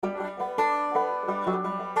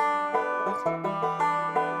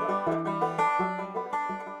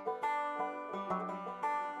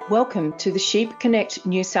Welcome to the Sheep Connect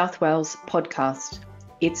New South Wales podcast.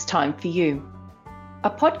 It's time for you.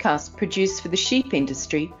 A podcast produced for the sheep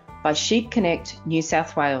industry by Sheep Connect New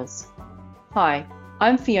South Wales. Hi,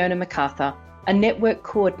 I'm Fiona MacArthur, a network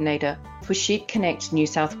coordinator for Sheep Connect New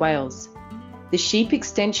South Wales, the sheep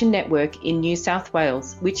extension network in New South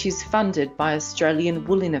Wales, which is funded by Australian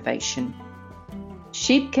Wool Innovation.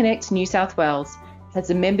 Sheep Connect New South Wales has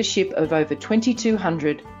a membership of over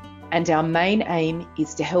 2,200, and our main aim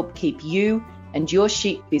is to help keep you and your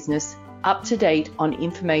sheep business up to date on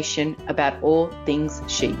information about all things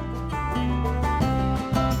sheep.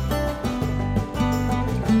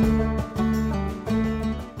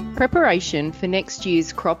 Preparation for next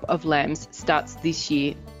year's crop of lambs starts this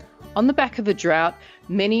year. On the back of a drought,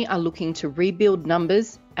 many are looking to rebuild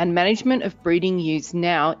numbers, and management of breeding ewes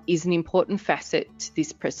now is an important facet to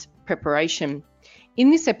this preparation. In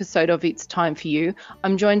this episode of It's Time for You,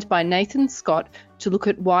 I'm joined by Nathan Scott to look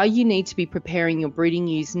at why you need to be preparing your breeding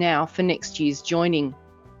ewes now for next year's joining.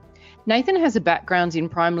 Nathan has a background in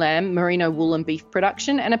prime lamb, merino wool and beef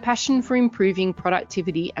production, and a passion for improving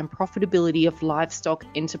productivity and profitability of livestock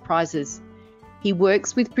enterprises. He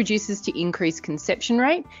works with producers to increase conception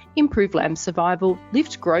rate, improve lamb survival,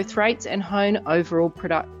 lift growth rates, and hone overall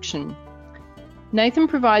production. Nathan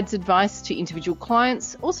provides advice to individual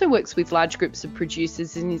clients, also works with large groups of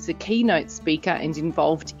producers, and is a keynote speaker and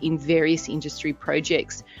involved in various industry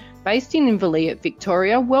projects. Based in Inverleith,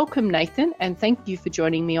 Victoria, welcome Nathan, and thank you for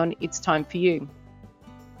joining me on It's Time for You.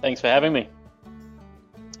 Thanks for having me.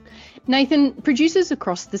 Nathan, producers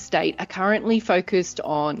across the state are currently focused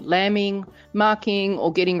on lambing, marking,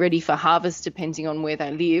 or getting ready for harvest depending on where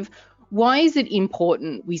they live. Why is it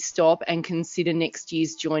important we stop and consider next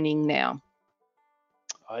year's joining now?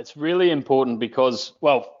 It's really important because,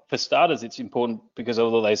 well, for starters, it's important because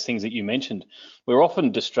of all those things that you mentioned. We're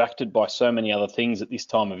often distracted by so many other things at this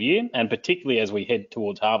time of year, and particularly as we head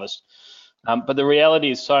towards harvest. But the reality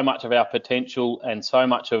is so much of our potential and so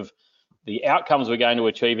much of the outcomes we're going to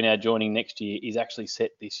achieve in our joining next year is actually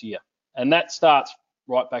set this year. And that starts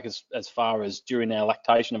right back as far as during our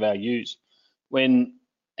lactation of our ewes. When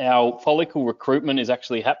our follicle recruitment is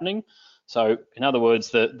actually happening, so in other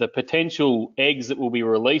words, the potential eggs that will be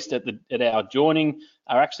released at our joining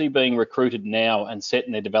are actually being recruited now and set,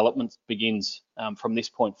 and their development begins from this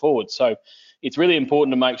point forward. So it's really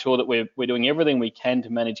important to make sure that we're doing everything we can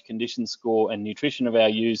to manage condition score and nutrition of our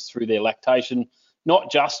ewes through their lactation,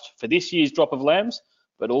 not just for this year's drop of lambs,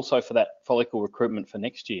 but also for that follicle recruitment for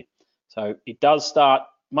next year. So it does start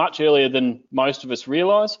much earlier than most of us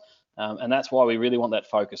realise, and that's why we really want that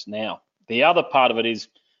focus now. The other part of it is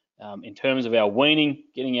in terms of our weaning,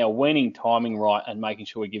 getting our weaning timing right and making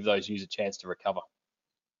sure we give those ewes a chance to recover.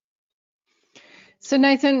 So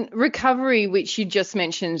Nathan, recovery, which you just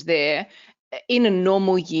mentioned there, in a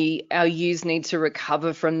normal year, our ewes need to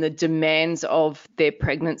recover from the demands of their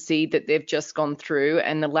pregnancy that they've just gone through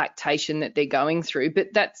and the lactation that they're going through,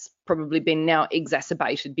 but that's probably been now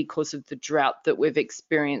exacerbated because of the drought that we've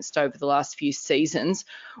experienced over the last few seasons.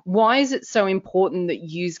 Why is it so important that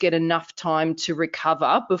ewes get enough time to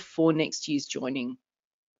recover before next year's joining?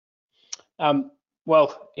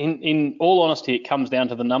 Well, in all honesty, it comes down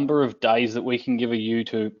to the number of days that we can give a ewe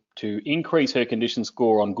to increase her condition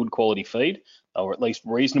score on good quality feed, or at least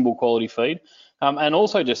reasonable quality feed, and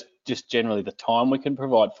also just generally the time we can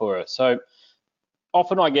provide for her. So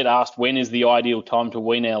often I get asked, when is the ideal time to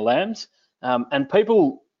wean our lambs? And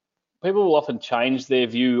people will often change their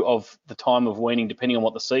view of the time of weaning depending on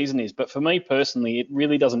what the season is. But for me personally, it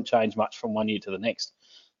really doesn't change much from one year to the next.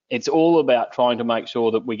 It's all about trying to make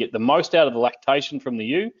sure that we get the most out of the lactation from the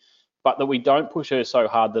ewe, but that we don't push her so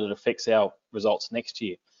hard that it affects our results next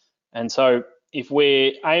year. And so if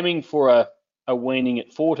we're aiming for a weaning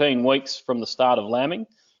at 14 weeks from the start of lambing,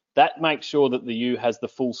 that makes sure that the ewe has the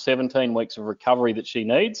full 17 weeks of recovery that she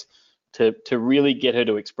needs to really get her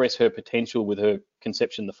to express her potential with her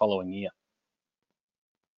conception the following year.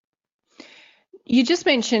 You just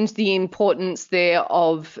mentioned the importance there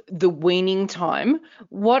of the weaning time.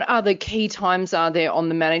 What other key times are there on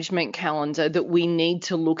the management calendar that we need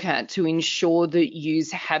to look at to ensure that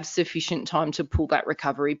ewes have sufficient time to pull that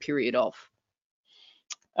recovery period off?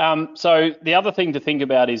 So the other thing to think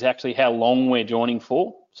about is actually how long we're joining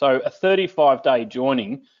for. So a 35-day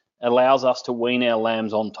joining allows us to wean our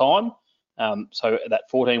lambs on time, so that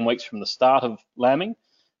 14 weeks from the start of lambing,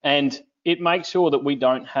 and it makes sure that we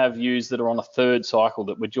don't have ewes that are on a third cycle,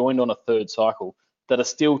 that we're joined on a third cycle, that are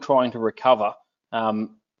still trying to recover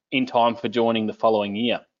in time for joining the following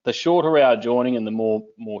year. The shorter our joining and the more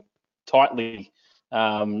tightly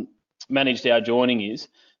managed our joining is,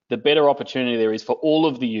 the better opportunity there is for all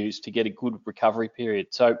of the ewes to get a good recovery period.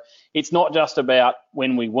 So it's not just about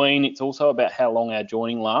when we wean, it's also about how long our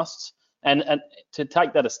joining lasts. And to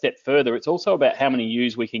take that a step further, it's also about how many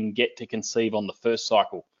ewes we can get to conceive on the first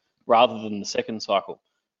cycle rather than the second cycle.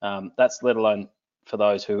 That's let alone for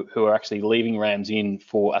those who are actually leaving rams in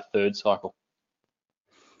for a third cycle.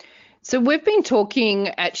 So we've been talking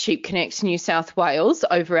at Sheep Connect New South Wales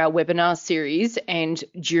over our webinar series and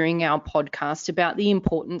during our podcast about the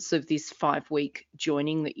importance of this 5-week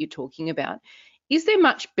joining that you're talking about. Is there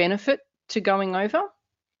much benefit to going over?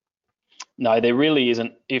 No, there really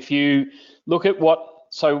isn't. If you look at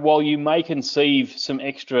so while you may conceive some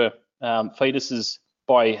extra fetuses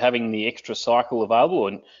by having the extra cycle available,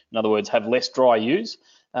 and in other words, have less dry ewes,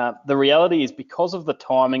 the reality is because of the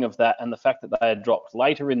timing of that and the fact that they had dropped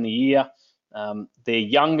later in the year, they're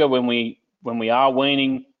younger when we are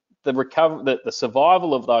weaning. The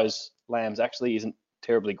survival of those lambs actually isn't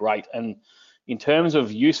terribly great. And in terms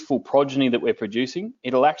of useful progeny that we're producing,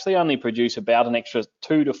 it'll actually only produce about an extra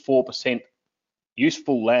 2 to 4%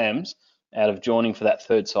 useful lambs out of joining for that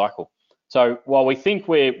third cycle. So while we think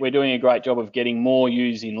we're doing a great job of getting more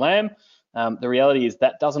ewes in lamb, the reality is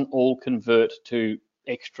that doesn't all convert to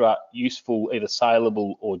extra useful, either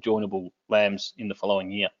saleable or joinable lambs in the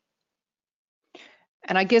following year.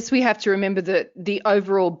 And I guess we have to remember that the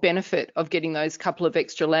overall benefit of getting those couple of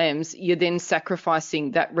extra lambs, you're then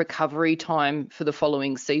sacrificing that recovery time for the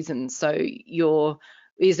following season. So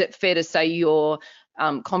is it fair to say you're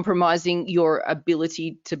compromising your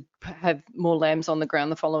ability to have more lambs on the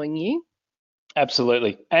ground the following year?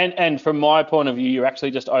 Absolutely. And from my point of view, you're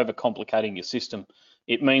actually just overcomplicating your system.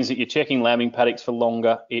 It means that you're checking lambing paddocks for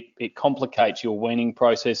longer. It complicates your weaning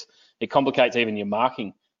process. It complicates even your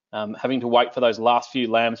marking. Having to wait for those last few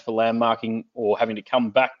lambs for lamb marking, or having to come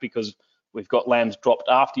back because we've got lambs dropped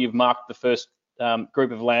after you've marked the first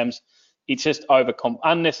group of lambs. It's just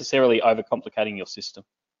unnecessarily overcomplicating your system.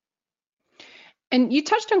 And you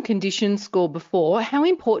touched on condition score before. How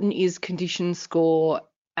important is condition score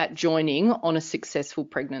at joining on a successful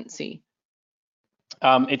pregnancy?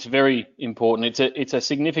 It's very important. It's a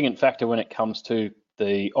significant factor when it comes to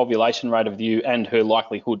the ovulation rate of the ewe and her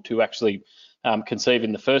likelihood to actually conceive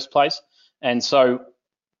in the first place. And so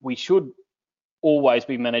we should always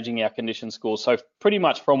be managing our condition score. So pretty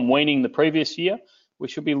much from weaning the previous year, we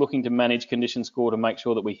should be looking to manage condition score to make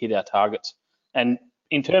sure that we hit our targets. And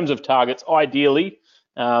in terms of targets, ideally,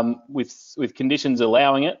 with conditions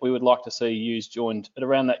allowing it, we would like to see ewes joined at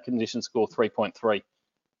around that condition score 3.3.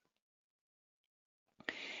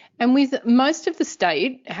 And with most of the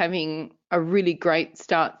state having a really great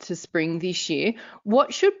start to spring this year,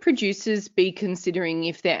 what should producers be considering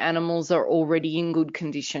if their animals are already in good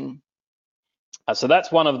condition? So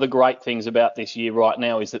that's one of the great things about this year right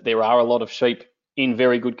now, is that there are a lot of sheep in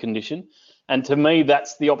very good condition. And to me,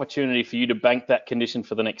 that's the opportunity for you to bank that condition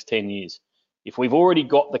for the next 10 years. If we've already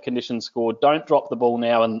got the condition score, don't drop the ball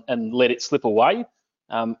now and let it slip away.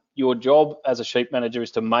 Your job as a sheep manager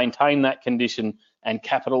is to maintain that condition and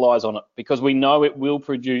capitalise on it, because we know it will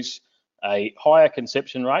produce a higher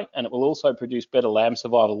conception rate, and it will also produce better lamb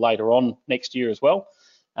survival later on next year as well,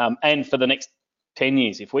 and for the next 10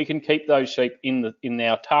 years. If we can keep those sheep in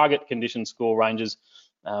our target condition score ranges,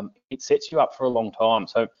 it sets you up for a long time.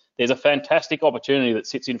 So there's a fantastic opportunity that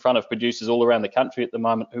sits in front of producers all around the country at the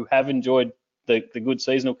moment who have enjoyed the good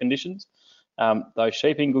seasonal conditions. Those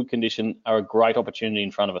sheep in good condition are a great opportunity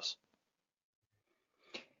in front of us.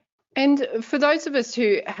 And for those of us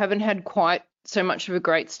who haven't had quite so much of a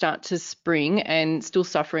great start to spring and still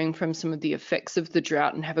suffering from some of the effects of the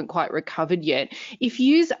drought and haven't quite recovered yet, if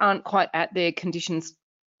ewes aren't quite at their conditions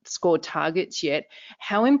score targets yet,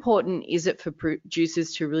 how important is it for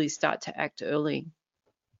producers to really start to act early?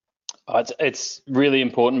 It's really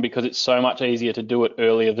important because it's so much easier to do it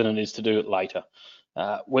earlier than it is to do it later.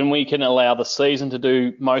 When we can allow the season to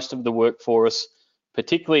do most of the work for us,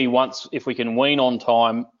 particularly if we can wean on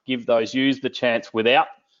time, give those ewes the chance without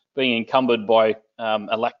being encumbered by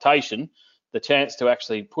a lactation, the chance to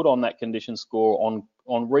actually put on that condition score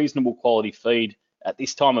on reasonable quality feed at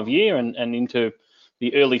this time of year and into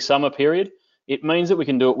the early summer period. It means that we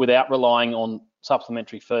can do it without relying on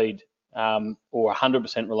supplementary feed or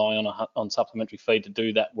 100% relying on supplementary feed to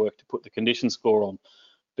do that work, to put the condition score on.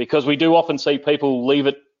 Because we do often see people leave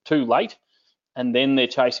it too late, and then they're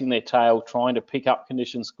chasing their tail trying to pick up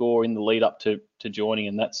condition score in the lead up to joining,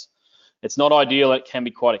 and it's not ideal. It can be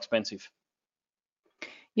quite expensive.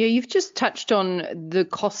 Yeah, you've just touched on the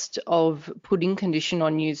cost of putting condition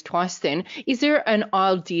on ewes twice then. Is there an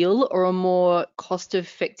ideal or a more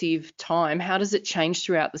cost-effective time? How does it change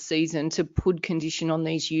throughout the season to put condition on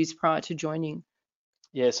these ewes prior to joining?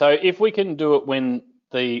 Yeah, so if we can do it when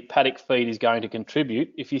the paddock feed is going to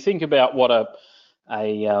contribute, if you think about what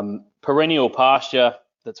a perennial pasture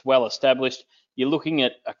that's well established, you're looking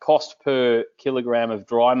at a cost per kilogram of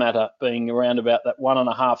dry matter being around about that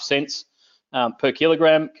 1.5 cents per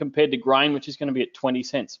kilogram compared to grain, which is going to be at 20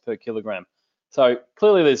 cents per kilogram. So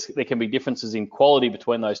clearly there can be differences in quality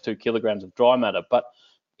between those 2 kilograms of dry matter, but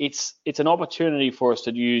it's an opportunity for us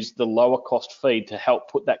to use the lower cost feed to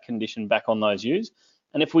help put that condition back on those ewes.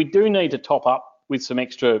 And if we do need to top up with some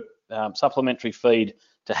extra supplementary feed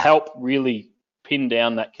to help really pin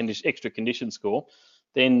down that extra condition score,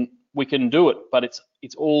 then we can do it. But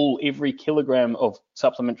it's all, every kilogram of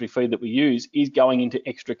supplementary feed that we use is going into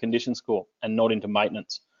extra condition score and not into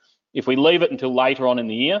maintenance. If we leave it until later on in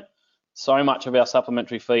the year, so much of our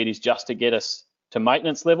supplementary feed is just to get us to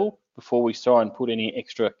maintenance level before we try and put any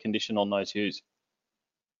extra condition on those ewes.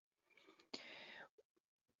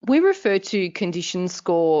 We refer to condition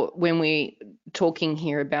score when we're talking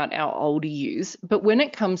here about our older ewes, but when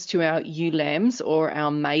it comes to our ewe lambs or our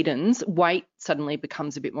maidens, weight suddenly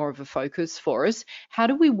becomes a bit more of a focus for us. How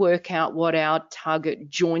do we work out what our target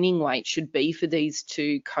joining weight should be for these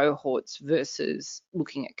two cohorts versus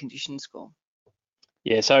looking at condition score?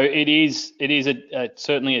 Yeah, so it is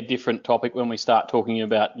certainly a different topic when we start talking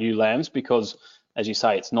about ewe lambs because, as you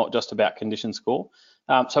say, it's not just about condition score.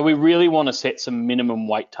 So we really want to set some minimum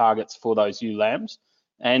weight targets for those ewe lambs,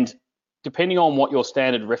 and depending on what your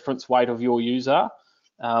standard reference weight of your ewes are.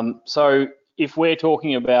 So if we're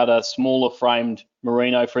talking about a smaller framed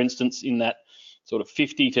merino, for instance, in that sort of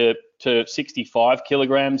 50 to 65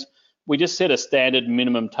 kilograms, we just set a standard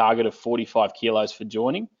minimum target of 45 kilos for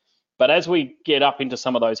joining. But as we get up into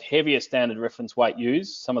some of those heavier standard reference weight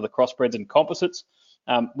ewes, some of the crossbreds and composites,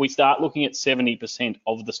 we start looking at 70%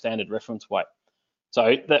 of the standard reference weight.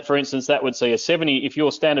 So that, for instance, that would see a 70, if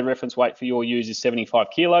your standard reference weight for your ewes is 75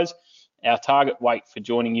 kilos, our target weight for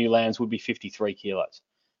joining ewe lambs would be 53 kilos.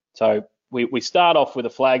 So we start off with a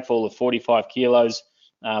flagfall of 45 kilos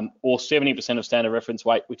or 70% of standard reference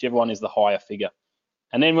weight, whichever one is the higher figure.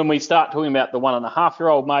 And then when we start talking about the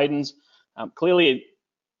 1.5-year-old maidens, clearly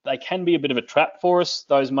they can be a bit of a trap for us,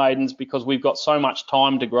 those maidens, because we've got so much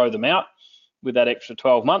time to grow them out with that extra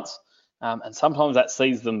 12 months. And sometimes that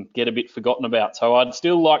sees them get a bit forgotten about. So I'd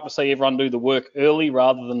still like to see everyone do the work early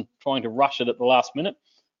rather than trying to rush it at the last minute.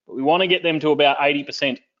 But we want to get them to about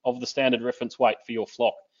 80% of the standard reference weight for your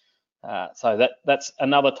flock. So that's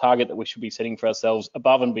another target that we should be setting for ourselves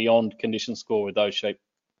above and beyond condition score with those sheep.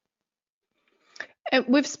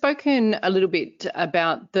 We've spoken a little bit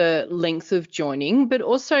about the length of joining, but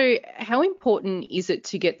also how important is it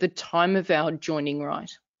to get the time of our joining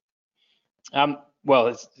right?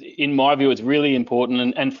 Well, in my view, it's really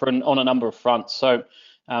important and on a number of fronts. So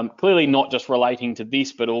clearly not just relating to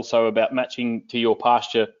this, but also about matching to your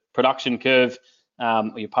pasture production curve,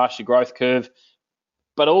 or your pasture growth curve.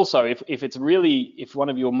 But also if one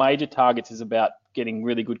of your major targets is about getting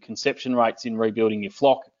really good conception rates in rebuilding your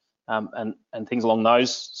flock and things along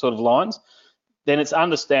those sort of lines, then it's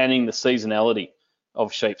understanding the seasonality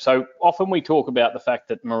of sheep. So often we talk about the fact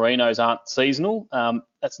that merinos aren't seasonal.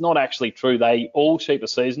 That's not actually true. All sheep are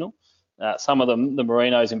seasonal. Some of them, the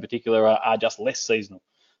merinos in particular, are just less seasonal.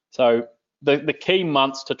 So the key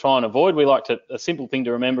months to try and avoid, a simple thing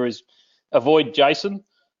to remember is avoid Jason.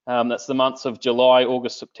 That's the months of July,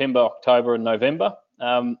 August, September, October, and November.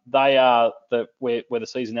 They are where the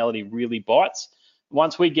seasonality really bites.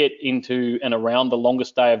 Once we get into and around the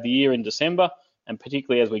longest day of the year in December, and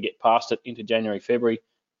particularly as we get past it into January, February,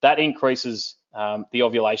 that increases the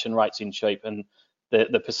ovulation rates in sheep and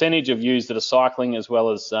the percentage of ewes that are cycling as well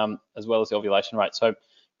as the ovulation rate. So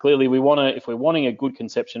clearly, if we're wanting a good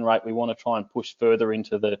conception rate, we want to try and push further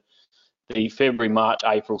into the February, March,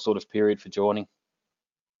 April sort of period for joining.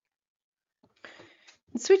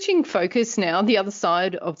 Switching focus now, the other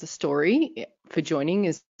side of the story for joining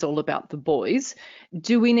is all about the boys.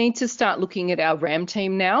 Do we need to start looking at our ram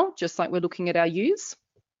team now, just like we're looking at our ewes?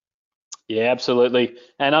 Yeah, absolutely.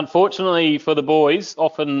 And unfortunately for the boys,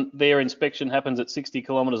 often their inspection happens at 60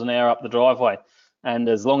 kilometres an hour up the driveway. And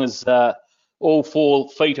as long as all 4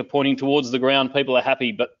 feet are pointing towards the ground, people are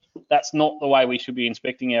happy. But that's not the way we should be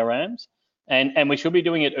inspecting our rams. And we should be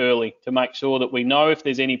doing it early to make sure that we know if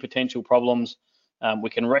there's any potential problems.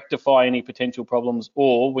 We can rectify any potential problems,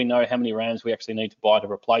 or we know how many rams we actually need to buy to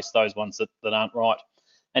replace those ones that aren't right.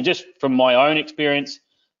 And just from my own experience,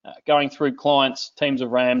 Going through clients' teams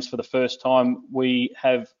of rams for the first time, we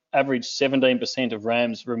have averaged 17% of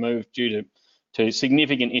rams removed due to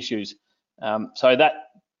significant issues. So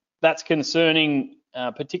that's concerning,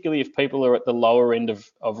 particularly if people are at the lower end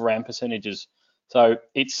of ram percentages. So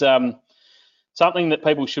it's something that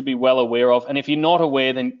people should be well aware of. And if you're not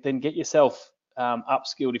aware, then get yourself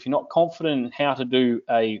upskilled. If you're not confident in how to do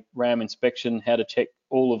a ram inspection, how to check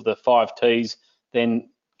all of the 5 Ts, then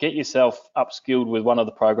get yourself upskilled with one of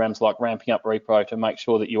the programs like Ramping Up Repro to make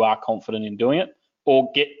sure that you are confident in doing it,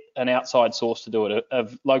 or get an outside source to do it, a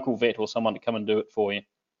local vet or someone to come and do it for you.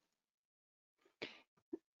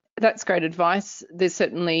 That's great advice. There's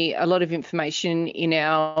certainly a lot of information in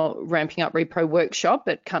our Ramping Up Repro workshop.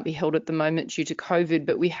 It can't be held at the moment due to COVID,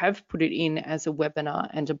 but we have put it in as a webinar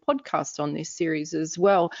and a podcast on this series as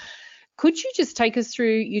well. Could you just take us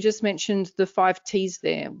through, you just mentioned the 5 Ts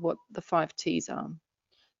there, what the 5 Ts are?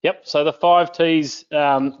 Yep, so the 5 Ts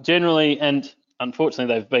generally, and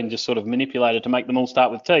unfortunately they've been just sort of manipulated to make them all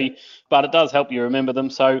start with T, but it does help you remember them.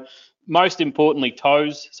 So most importantly,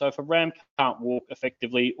 toes. So if a ram can't walk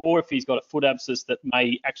effectively, or if he's got a foot abscess that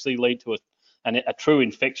may actually lead to a true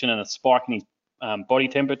infection and a spike in his body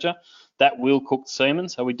temperature, that will cook the semen.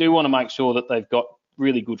 So we do want to make sure that they've got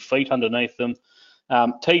really good feet underneath them.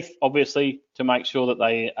 Teeth, obviously, to make sure that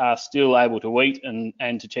they are still able to eat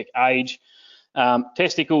and to check age.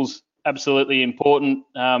 Testicles, absolutely important,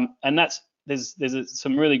 and there's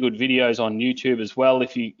some really good videos on YouTube as well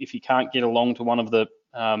if you can't get along to one of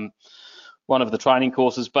the training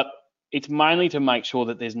courses, but it's mainly to make sure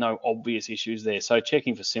that there's no obvious issues there. So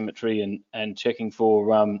checking for symmetry and checking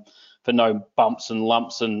for no bumps and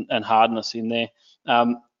lumps and hardness in there.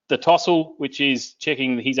 The tossle, which is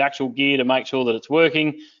checking his actual gear to make sure that it's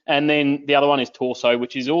working, and then the other one is torso,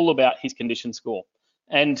 which is all about his condition score.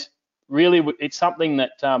 And really, it's something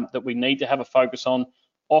that we need to have a focus on.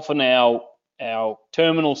 Often our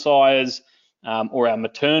terminal sires or our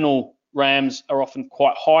maternal rams are often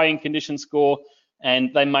quite high in condition score,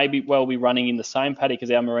 and they may be running in the same paddock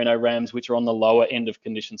as our merino rams, which are on the lower end of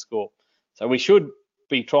condition score. So we should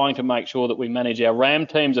be trying to make sure that we manage our ram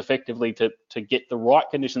teams effectively to get the right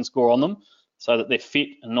condition score on them so that they're fit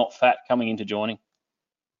and not fat coming into joining.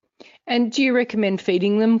 And do you recommend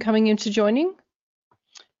feeding them coming into joining?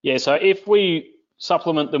 Yeah, so if we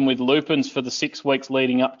supplement them with lupins for the 6 weeks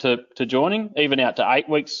leading up to joining, even out to 8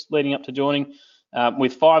 weeks leading up to joining,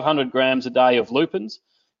 with 500 grams a day of lupins,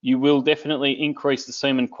 you will definitely increase the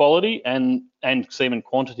semen quality and semen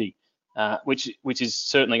quantity, which is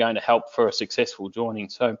certainly going to help for a successful joining.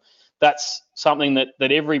 So that's something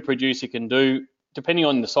that every producer can do. Depending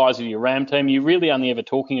on the size of your ram team, you're really only ever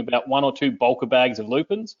talking about 1 or 2 bulker bags of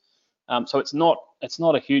lupins. So it's not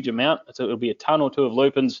a huge amount. It'll be a ton or 2 of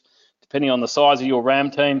lupins, depending on the size of your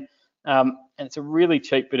ram team. And it's a really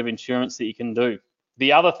cheap bit of insurance that you can do.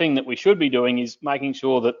 The other thing that we should be doing is making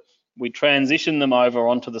sure that we transition them over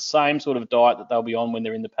onto the same sort of diet that they'll be on when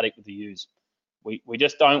they're in the paddock with the ewes. We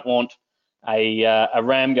just don't want a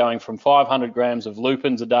ram going from 500 grams of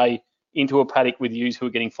lupins a day into a paddock with ewes who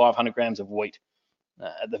are getting 500 grams of wheat.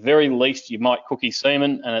 At the very least, you might cook his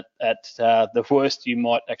semen, and at the worst, you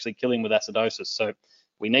might actually kill him with acidosis. So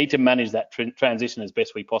we need to manage that transition as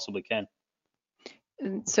best we possibly can.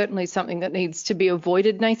 And certainly something that needs to be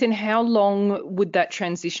avoided. Nathan, how long would that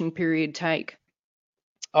transition period take?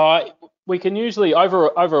 We can usually, over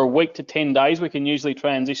a week to 10 days, we can usually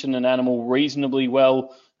transition an animal reasonably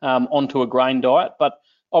well onto a grain diet. But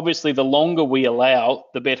obviously, the longer we allow,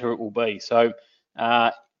 the better it will be. So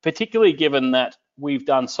particularly given that we've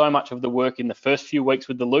done so much of the work in the first few weeks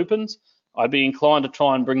with the lupins, I'd be inclined to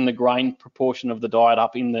try and bring the grain proportion of the diet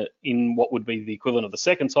up in what would be the equivalent of the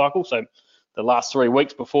second cycle, so the last 3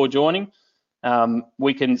 weeks before joining.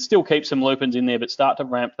 We can still keep some lupins in there, but start to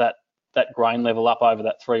ramp that grain level up over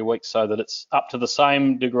that 3 weeks so that it's up to the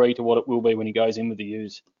same degree to what it will be when he goes in with the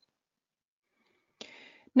ewes.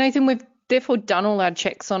 Nathan, we've therefore done all our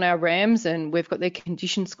checks on our rams and we've got their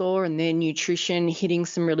condition score and their nutrition hitting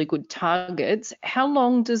some really good targets. How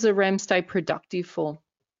long does a ram stay productive for?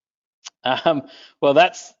 Well,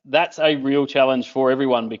 that's a real challenge for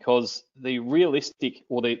everyone, because the realistic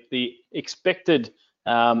or the expected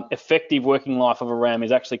effective working life of a ram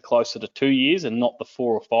is actually closer to 2 years and not the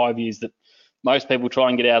 4 or 5 years that most people try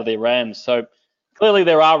and get out of their rams. So clearly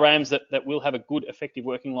there are rams that will have a good effective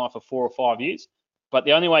working life of 4 or 5 years. But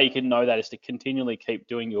the only way you can know that is to continually keep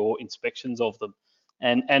doing your inspections of them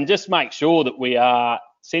and just make sure that we are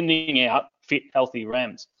sending out fit, healthy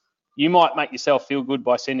rams. You might make yourself feel good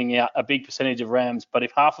by sending out a big percentage of rams, but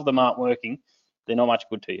if half of them aren't working, they're not much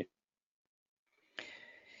good to you.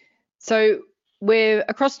 So we're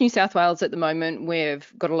across New South Wales at the moment.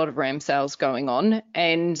 We've got a lot of ram sales going on,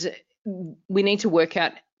 and we need to work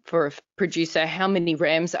out for a producer how many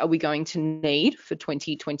rams are we going to need for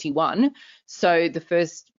 2021. So the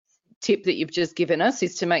first tip that you've just given us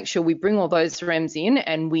is to make sure we bring all those rams in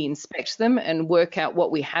and we inspect them and work out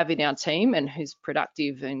what we have in our team and who's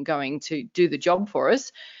productive and going to do the job for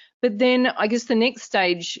us. But then I guess the next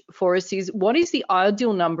stage for us is, what is the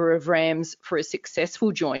ideal number of rams for a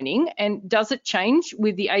successful joining? And does it change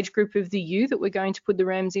with the age group of the ewe that we're going to put the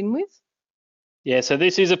rams in with? Yeah, so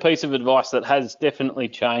this is a piece of advice that has definitely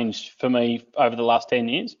changed for me over the last 10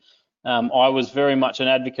 years. I was very much an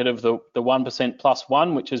advocate of the 1% plus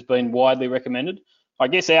one, which has been widely recommended. I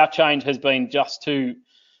guess our change has been just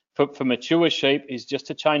for mature sheep, is just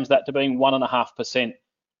to change that to being 1.5%.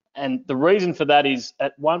 And the reason for that is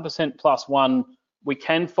at 1% plus one, we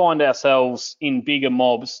can find ourselves in bigger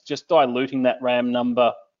mobs, just diluting that ram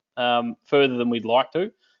number further than we'd like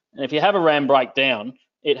to. And if you have a ram breakdown,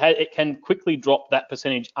 it can quickly drop that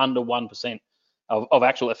percentage under 1% of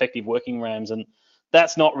actual effective working rams. And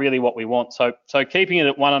that's not really what we want. So keeping it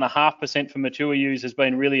at 1.5% for mature ewes has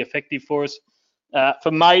been really effective for us.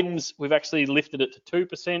 For maidens, we've actually lifted it to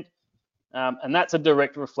 2%. And that's a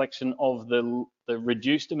direct reflection of the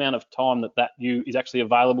reduced amount of time that ewe is actually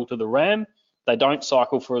available to the ram. They don't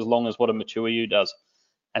cycle for as long as what a mature ewe does.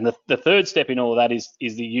 And the third step in all of that is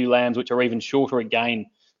the ewe lambs, which are even shorter again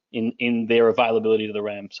in their availability to the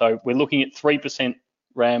ram. So we're looking at 3%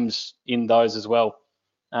 rams in those as well.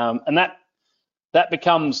 And that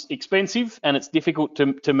becomes expensive and it's difficult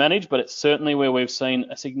to manage, but it's certainly where we've seen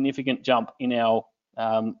a significant jump in our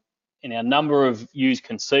number of ewes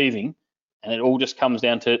conceiving. And it all just comes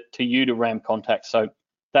down to ewe to ram contact. So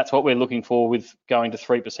that's what we're looking for with going to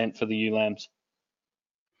 3% for the ewe lambs.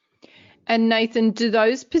 And Nathan, do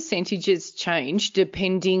those percentages change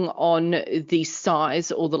depending on the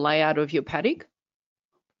size or the layout of your paddock?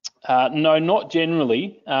 No, not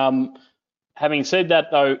generally. Having said that,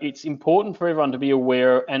 though, it's important for everyone to be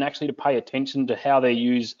aware and actually to pay attention to how their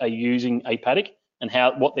ewes are using a paddock and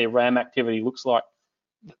what their ram activity looks like.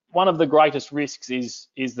 One of the greatest risks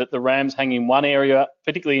is that the rams hang in one area,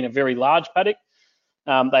 particularly in a very large paddock.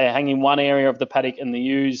 They hang in one area of the paddock and the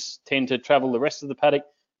ewes tend to travel the rest of the paddock.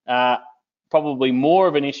 Probably more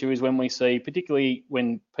of an issue is when we see, particularly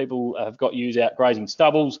when people have got ewes out grazing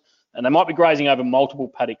stubbles, and they might be grazing over multiple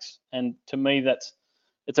paddocks. And to me,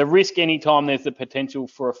 it's a risk anytime there's the potential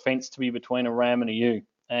for a fence to be between a ram and a ewe.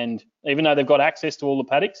 And even though they've got access to all the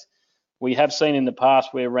paddocks, we have seen in the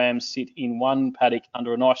past where rams sit in one paddock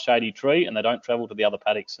under a nice shady tree and they don't travel to the other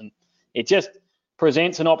paddocks. And it just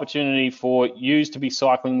presents an opportunity for ewes to be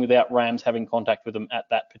cycling without rams having contact with them at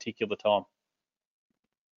that particular time.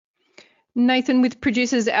 Nathan, with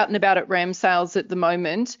producers out and about at ram sales at the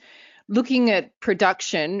moment, looking at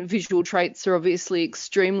production, visual traits are obviously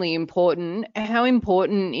extremely important. How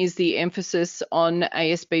important is the emphasis on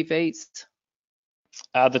ASBVs?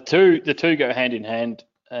 The two go hand in hand,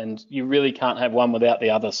 and you really can't have one without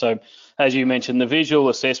the other. So as you mentioned, the visual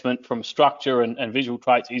assessment from structure and visual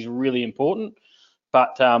traits is really important,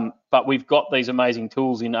 but we've got these amazing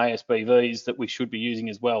tools in ASBVs that we should be using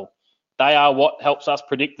as well. They are what helps us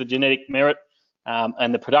predict the genetic merit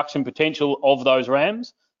and the production potential of those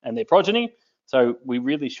rams and their progeny. So we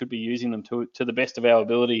really should be using them to the best of our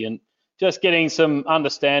ability and just getting some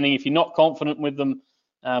understanding. If you're not confident with them,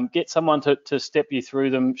 get someone to step you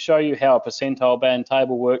through them, show you how a percentile band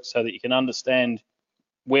table works so that you can understand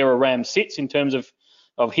where a ram sits in terms of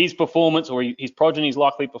his performance or his progeny's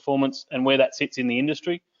likely performance and where that sits in the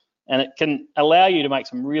industry. And it can allow you to make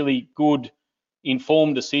some really good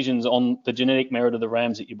informed decisions on the genetic merit of the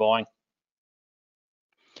rams that you're buying.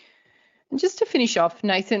 And just to finish off,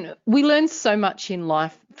 Nathan, we learn so much in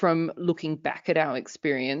life from looking back at our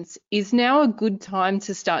experience. Is now a good time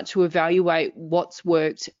to start to evaluate what's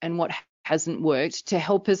worked and what hasn't worked to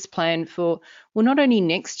help us plan for, well, not only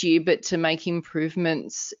next year, but to make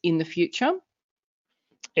improvements in the future?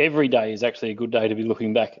 Every day is actually a good day to be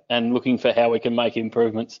looking back and looking for how we can make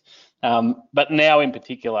improvements. But now in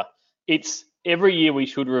particular, it's every year we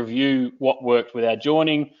should review what worked with our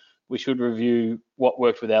joining. We should review what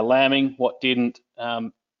worked with our lambing, what didn't.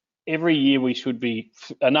 Every year we should be,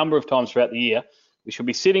 a number of times throughout the year, we should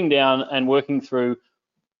be sitting down and working through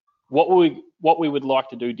what we would like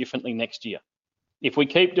to do differently next year. If we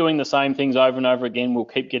keep doing the same things over and over again, we'll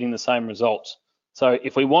keep getting the same results. So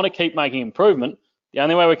if we want to keep making improvement, the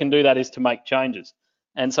only way we can do that is to make changes.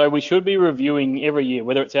 And so we should be reviewing every year,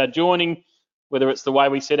 whether it's our joining, whether it's the way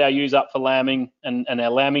we set our ewes up for lambing and our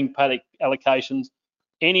lambing paddock allocations,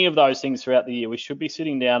 any of those things throughout the year, we should be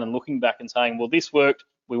sitting down and looking back and saying, well, this worked,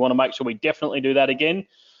 We want to make sure we definitely do that again.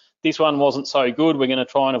 This one wasn't so good. We're going to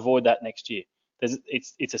try and avoid that next year.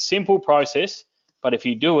 It's a simple process, but if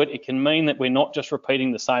you do it, it can mean that we're not just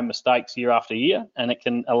repeating the same mistakes year after year, and it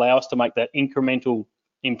can allow us to make that incremental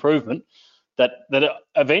improvement that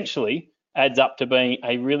eventually adds up to being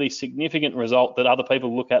a really significant result that other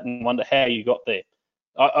people look at and wonder how you got there.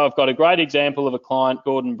 I've got a great example of a client,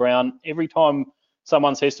 Gordon Brown. Every time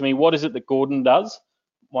someone says to me, what is it that Gordon does?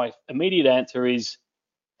 My immediate answer is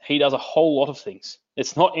he does a whole lot of things.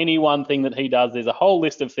 It's not any one thing that he does. There's a whole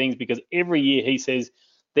list of things, because every year he says,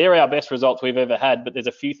 they're our best results we've ever had, but there's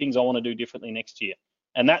a few things I want to do differently next year.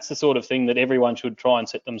 And that's the sort of thing that everyone should try and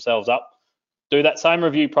set themselves up. Do that same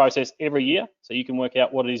review process every year so you can work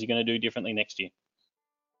out what it is you're going to do differently next year.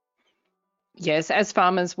 Yes, as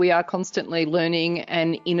farmers, we are constantly learning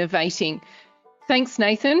and innovating. Thanks,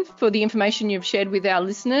 Nathan, for the information you've shared with our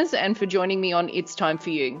listeners and for joining me on It's Time for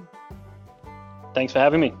You. Thanks for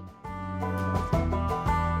having me.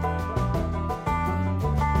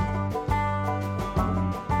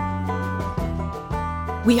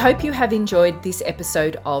 We hope you have enjoyed this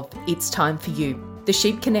episode of It's Time for You, the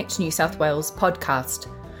Sheep Connect New South Wales podcast.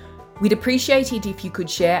 We'd appreciate it if you could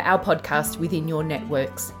share our podcast within your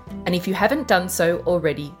networks. And if you haven't done so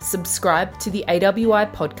already, subscribe to the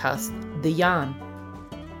AWI podcast, The Yarn.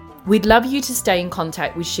 We'd love you to stay in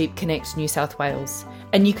contact with Sheep Connect New South Wales,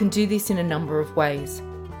 and you can do this in a number of ways.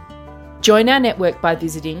 Join our network by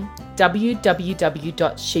visiting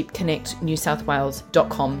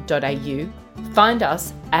www.sheepconnectnewsouthwales.com.au. Find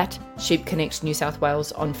us at Sheep Connect New South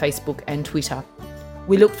Wales on Facebook and Twitter.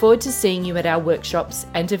 We look forward to seeing you at our workshops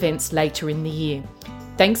and events later in the year.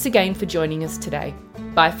 Thanks again for joining us today.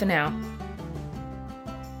 Bye for now.